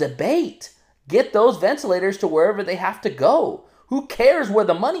even a debate. Get those ventilators to wherever they have to go. Who cares where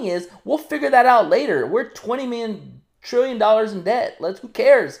the money is? We'll figure that out later. We're $20 trillion in debt. Who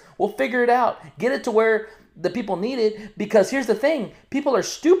cares? We'll figure it out. Get it to where the people need it. Because here's the thing. People are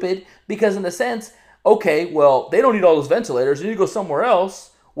stupid because, in a sense, okay, well, they don't need all those ventilators. They need to go somewhere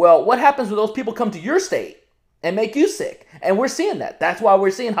else. Well, what happens when those people come to your state and make you sick? And we're seeing that. That's why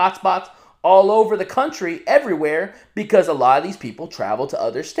we're seeing hotspots all over the country, everywhere, because a lot of these people travel to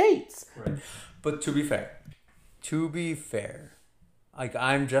other states. Right. But to be fair, like,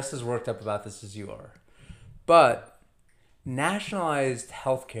 I'm just as worked up about this as you are. But nationalized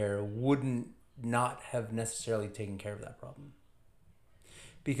healthcare wouldn't not have necessarily taken care of that problem.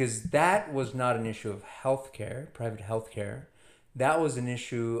 Because that was not an issue of healthcare, private healthcare. That was an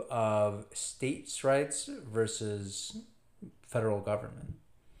issue of states' rights versus federal government.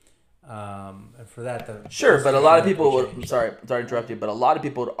 And for that, sure, but a lot of people would. I'm sorry to interrupt you, but a lot of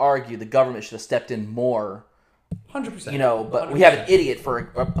people would argue the government should have stepped in more. 100%. You know, but 100%. We have an idiot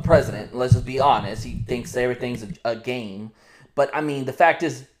for a president. Let's just be honest. He thinks everything's a game. But I mean, the fact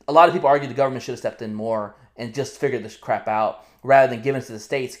is, a lot of people argue the government should have stepped in more and just figured this crap out rather than giving it to the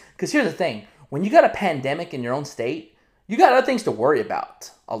states. Because here's the thing: when you got a pandemic in your own state, You got other things to worry about.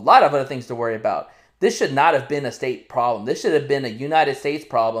 A lot of other things to worry about. This should not have been a state problem. This should have been a United States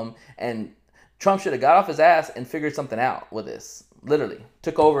problem, and Trump should have got off his ass and figured something out with this. Literally.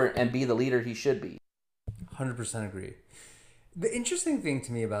 Took over and be the leader he should be. 100% agree. The interesting thing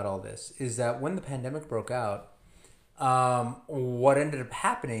to me about all this is that when the pandemic broke out, what ended up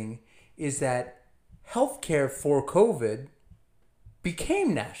happening is that healthcare for COVID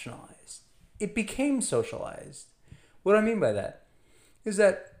became nationalized. It became socialized. What I mean by that is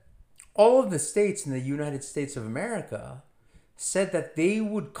that all of the states in the United States of America said that they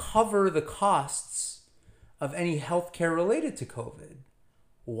would cover the costs of any healthcare related to COVID.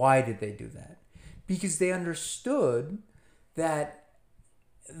 Why did they do that? Because they understood that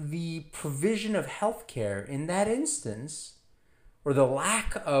the provision of healthcare in that instance, or the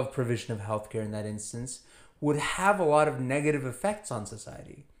lack of provision of healthcare in that instance, would have a lot of negative effects on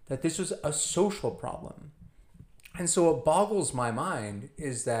society. That this was a social problem. And so what boggles my mind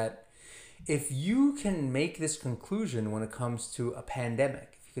is that if you can make this conclusion when it comes to a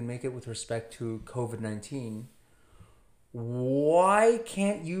pandemic, if you can make it with respect to COVID-19, why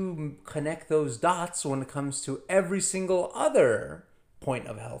can't you connect those dots when it comes to every single other point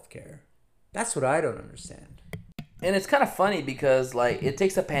of healthcare? That's what I don't understand. And it's kind of funny because like it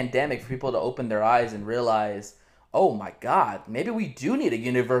takes a pandemic for people to open their eyes and realize, oh my God, maybe we do need a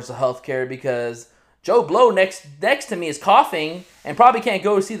universal healthcare because Joe Blow next to me is coughing and probably can't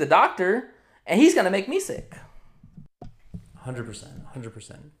go see the doctor, and he's gonna make me sick.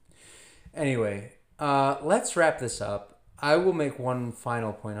 100%. Anyway, let's wrap this up. I will make one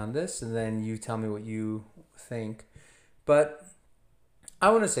final point on this, and then you tell me what you think. But I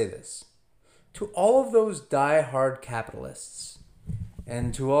want to say this. To all of those die-hard capitalists,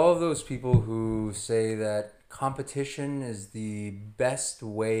 and to all of those people who say that competition is the best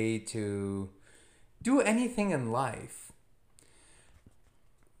way to do anything in life,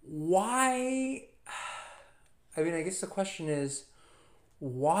 why... I mean, I guess the question is,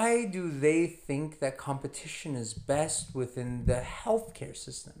 why do they think that competition is best within the healthcare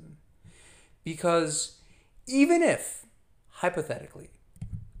system? Because even if, hypothetically,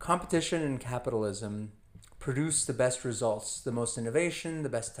 competition and capitalism produce the best results, the most innovation, the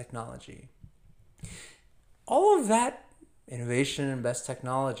best technology, all of that innovation and best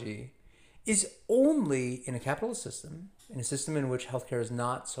technology is only in a capitalist system, in a system in which healthcare is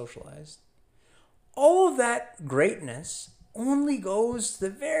not socialized. All of that greatness only goes to the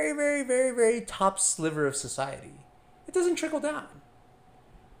very, very, very, very top sliver of society. It doesn't trickle down.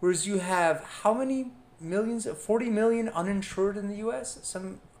 Whereas you have how many millions? 40 million uninsured in the US?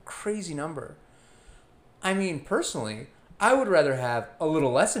 Some crazy number. I mean, personally, I would rather have a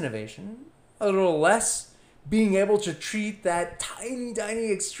little less innovation, a little less being able to treat that tiny,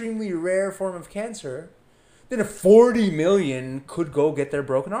 tiny, extremely rare form of cancer than if 40 million could go get their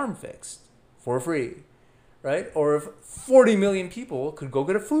broken arm fixed for free. Right? Or if 40 million people could go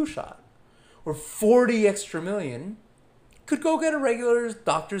get a flu shot. Or 40 extra million could go get a regular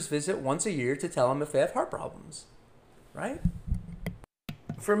doctor's visit once a year to tell them if they have heart problems. Right?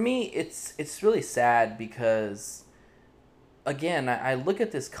 For me, it's really sad because, again, I look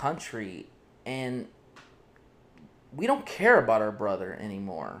at this country and we don't care about our brother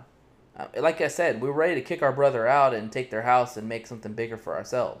anymore. Like I said, we're ready to kick our brother out and take their house and make something bigger for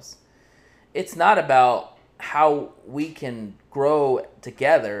ourselves. It's not about how we can grow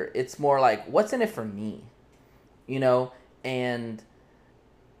together. It's more like, what's in it for me? You know? And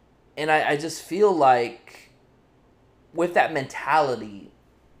I just feel like with that mentality,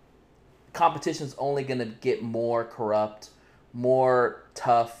 competition's only going to get more corrupt, more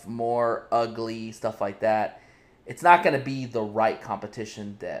tough, more ugly, stuff like that. It's not going to be the right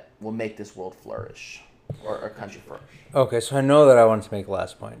competition that will make this world flourish or our country flourish. Okay, so I know that I wanted to make a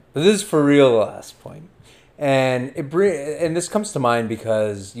last point, but this is for real the last point. And this comes to mind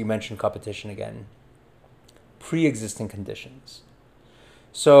because you mentioned competition again. Pre-existing conditions.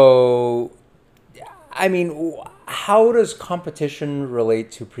 So, I mean, how does competition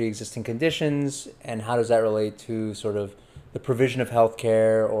relate to pre-existing conditions, and how does that relate to sort of the provision of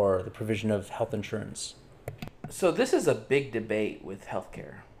healthcare or the provision of health insurance? So this is a big debate with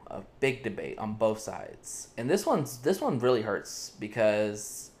healthcare. A big debate on both sides. And this one really hurts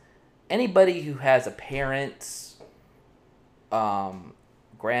because anybody who has a parent,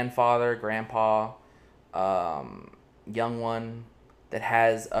 grandfather, grandpa, young one that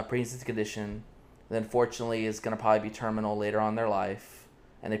has a pre-existing condition that unfortunately is going to probably be terminal later on in their life,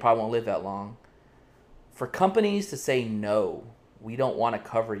 and they probably won't live that long. For companies to say, no, we don't want to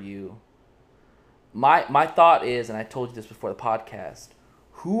cover you. My thought is, and I told you this before the podcast,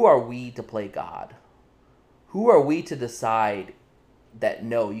 who are we to play God? who are we to decide that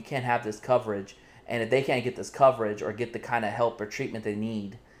no, you can't have this coverage, and if they can't get this coverage or get the kind of help or treatment they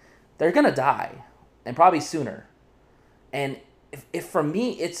need, they're gonna die, and probably sooner. And if for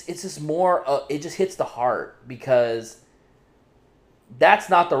me, it's just more, it just hits the heart, because that's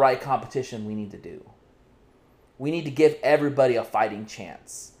not the right competition we need to do. We need to give everybody a fighting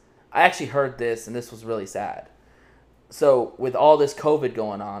chance. I actually heard this, and this was really sad. So with all this COVID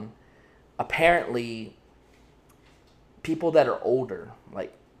going on, apparently people that are older,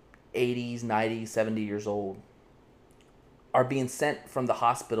 like 80s, 90s, 70 years old, are being sent from the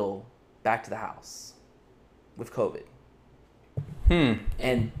hospital back to the house with COVID.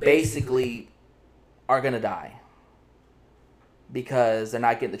 And basically are going to die because they're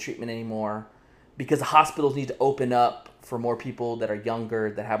not getting the treatment anymore, because the hospitals need to open up for more people that are younger,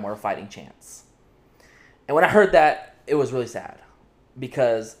 that have more fighting chance. And when I heard that, it was really sad,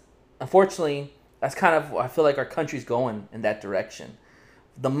 because unfortunately, that's kind of, I feel like our country's going in that direction.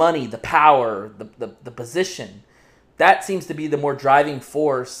 The money, the power, the position, that seems to be the more driving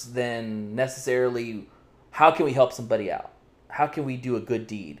force than necessarily how can we help somebody out? How can we do a good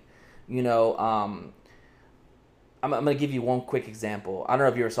deed? You know, I'm going to give you one quick example. I don't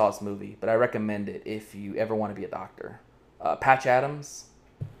know if you ever saw this movie, but I recommend it if you ever want to be a doctor. Patch Adams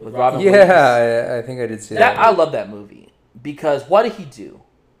with Robin Williams. Yeah, I think I did see that. I love that movie, because what did he do?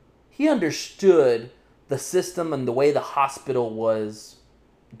 He understood the system and the way the hospital was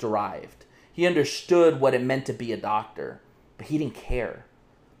derived. He understood what it meant to be a doctor, but he didn't care.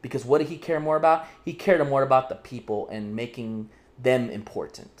 Because what did he care more about? He cared more about the people and making them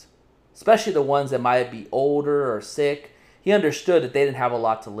important. Especially the ones that might be older or sick. He understood that they didn't have a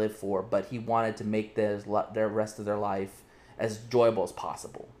lot to live for, but he wanted to make their rest of their life as enjoyable as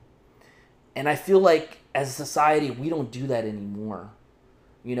possible. And I feel like as a society, we don't do that anymore.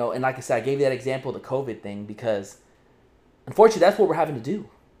 You know, and like I said, I gave you that example of the COVID thing because unfortunately that's what we're having to do.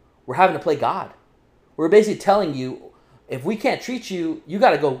 We're having to play God. We're basically telling you, if we can't treat you, you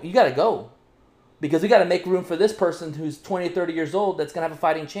gotta go. Because we gotta make room for this person who's 20, 30 years old that's gonna have a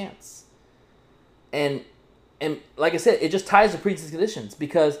fighting chance. And like I said, it just ties to pre-existing conditions,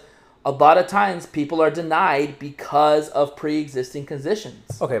 because a lot of times people are denied because of pre-existing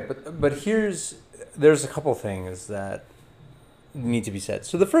conditions. Okay, but there's a couple things that need to be said.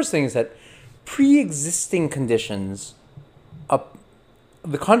 So the first thing is that pre-existing conditions,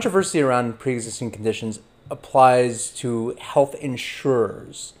 the controversy around pre-existing conditions applies to health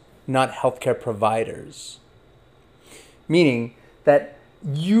insurers, not healthcare providers. Meaning that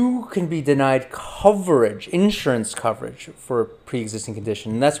you can be denied coverage, insurance coverage for a pre-existing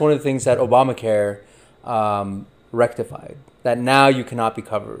condition. And that's one of the things that Obamacare rectified, that now you cannot be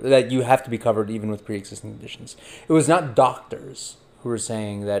covered, that you have to be covered even with pre-existing conditions. It was not doctors who were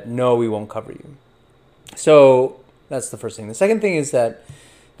saying that, no, we won't cover you. So that's the first thing. The second thing is that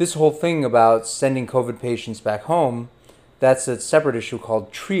this whole thing about sending COVID patients back home, that's a separate issue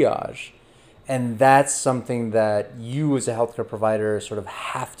called triage. And that's something that you as a healthcare provider sort of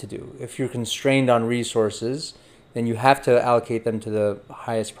have to do. If you're constrained on resources, then you have to allocate them to the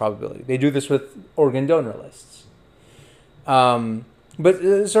highest probability. They do this with organ donor lists. But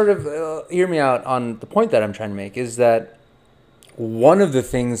hear me out on the point that I'm trying to make, is that one of the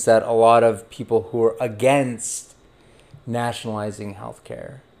things that a lot of people who are against nationalizing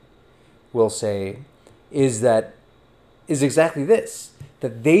healthcare will say is exactly this,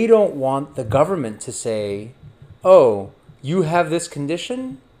 that they don't want the government to say, oh, you have this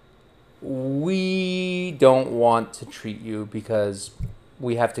condition, we don't want to treat you because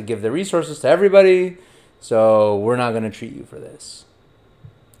we have to give the resources to everybody, so we're not going to treat you for this.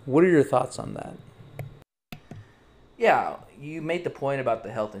 What are your thoughts on that? Yeah, you made the point about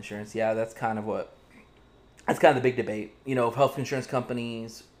the health insurance. Yeah, that's kind of the big debate. You know, if health insurance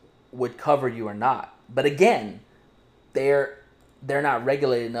companies would cover you or not. But again, they're not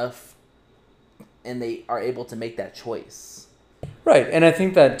regulated enough, and they are able to make that choice. Right, and I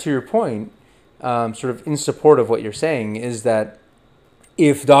think that, to your point, sort of in support of what you're saying, is that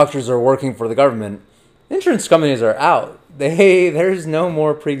if doctors are working for the government, insurance companies are out. There's no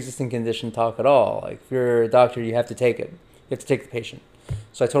more pre-existing condition talk at all. Like, if you're a doctor, you have to take it. You have to take the patient.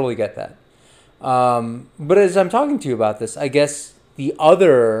 So I totally get that. But as I'm talking to you about this, I guess the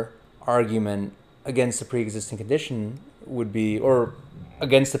other argument against the pre-existing condition would be, or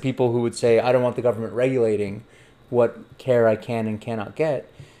against the people who would say, I don't want the government regulating what care I can and cannot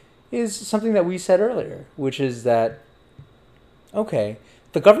get, is something that we said earlier, which is that, okay,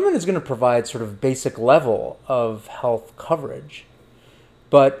 the government is going to provide sort of basic level of health coverage.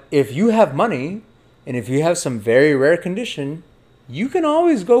 But if you have money, and if you have some very rare condition, you can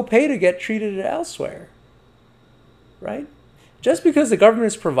always go pay to get treated elsewhere. right? Just because the government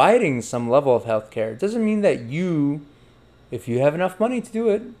is providing some level of health care doesn't mean that you, if you have enough money to do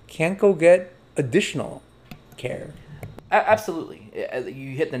it, can't go get additional care. Absolutely.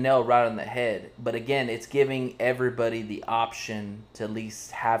 You hit the nail right on the head. But again, it's giving everybody the option to at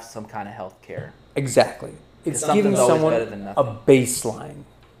least have some kind of health care. Exactly. It's giving someone a baseline,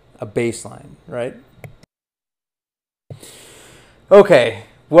 right? Okay.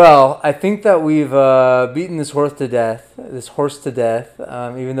 Well, I think that we've beaten this horse to death.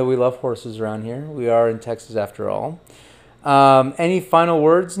 Even though we love horses around here, we are in Texas after all. Any final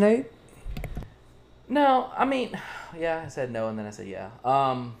words, Nate? No, I mean, yeah, I said no, and then I said yeah.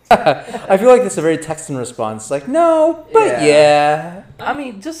 I feel like that's a very Texan response. Like, no, but yeah. I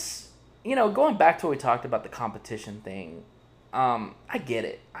mean, just, going back to what we talked about, the competition thing, I get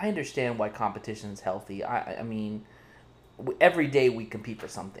it. I understand why competition is healthy. I mean, every day we compete for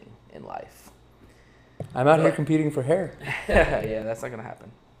something in life. I'm out here competing for hair. Yeah, that's not going to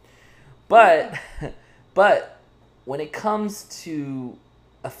happen. But when it comes to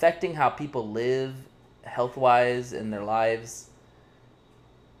affecting how people live health-wise in their lives,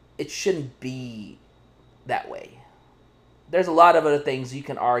 it shouldn't be that way. There's a lot of other things you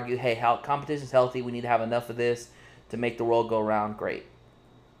can argue. Hey, how competition's healthy. We need to have enough of this to make the world go round. Great.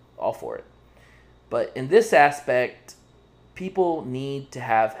 All for it. But in this aspect, people need to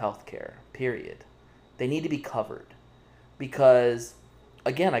have health care, period. They need to be covered. Because,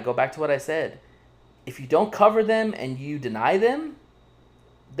 again, I go back to what I said. If you don't cover them and you deny them,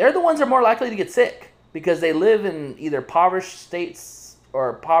 they're the ones that are more likely to get sick because they live in either impoverished states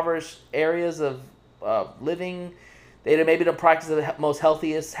or impoverished areas of living. They maybe don't practice the most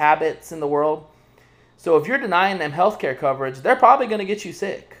healthiest habits in the world. So if you're denying them healthcare coverage, they're probably going to get you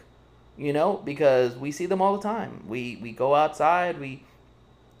sick, because we see them all the time. We go outside. We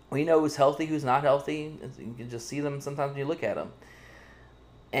know who's healthy, who's not healthy. You can just see them sometimes when you look at them.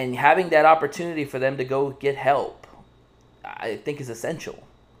 And having that opportunity for them to go get help, I think is essential,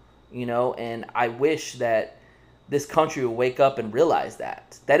 and I wish that this country would wake up and realize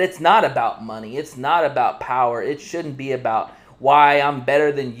that it's not about money. It's not about power. It shouldn't be about why I'm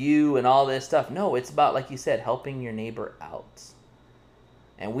better than you and all this stuff. No, it's about, like you said, helping your neighbor out.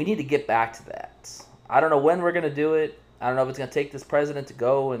 And we need to get back to that. I don't know when we're going to do it. I don't know if it's going to take this president to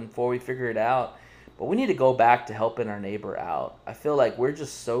go and before we figure it out. But we need to go back to helping our neighbor out. I feel like we're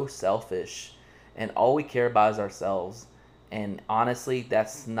just so selfish and all we care about is ourselves. And honestly,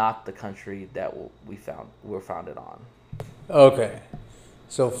 that's not the country that we're founded on. Okay.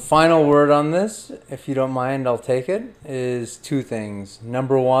 So final word on this, if you don't mind, I'll take it, is two things.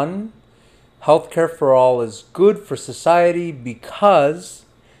 Number one, healthcare for all is good for society because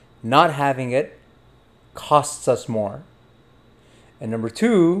not having it costs us more. And number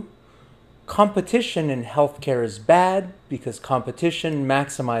two, competition in healthcare is bad because competition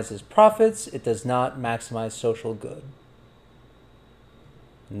maximizes profits. It does not maximize social good.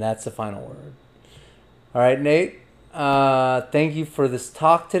 And that's the final word. All right, Nate. Thank you for this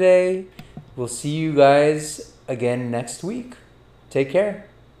talk today. We'll see you guys again next week. Take care.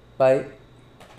 Bye.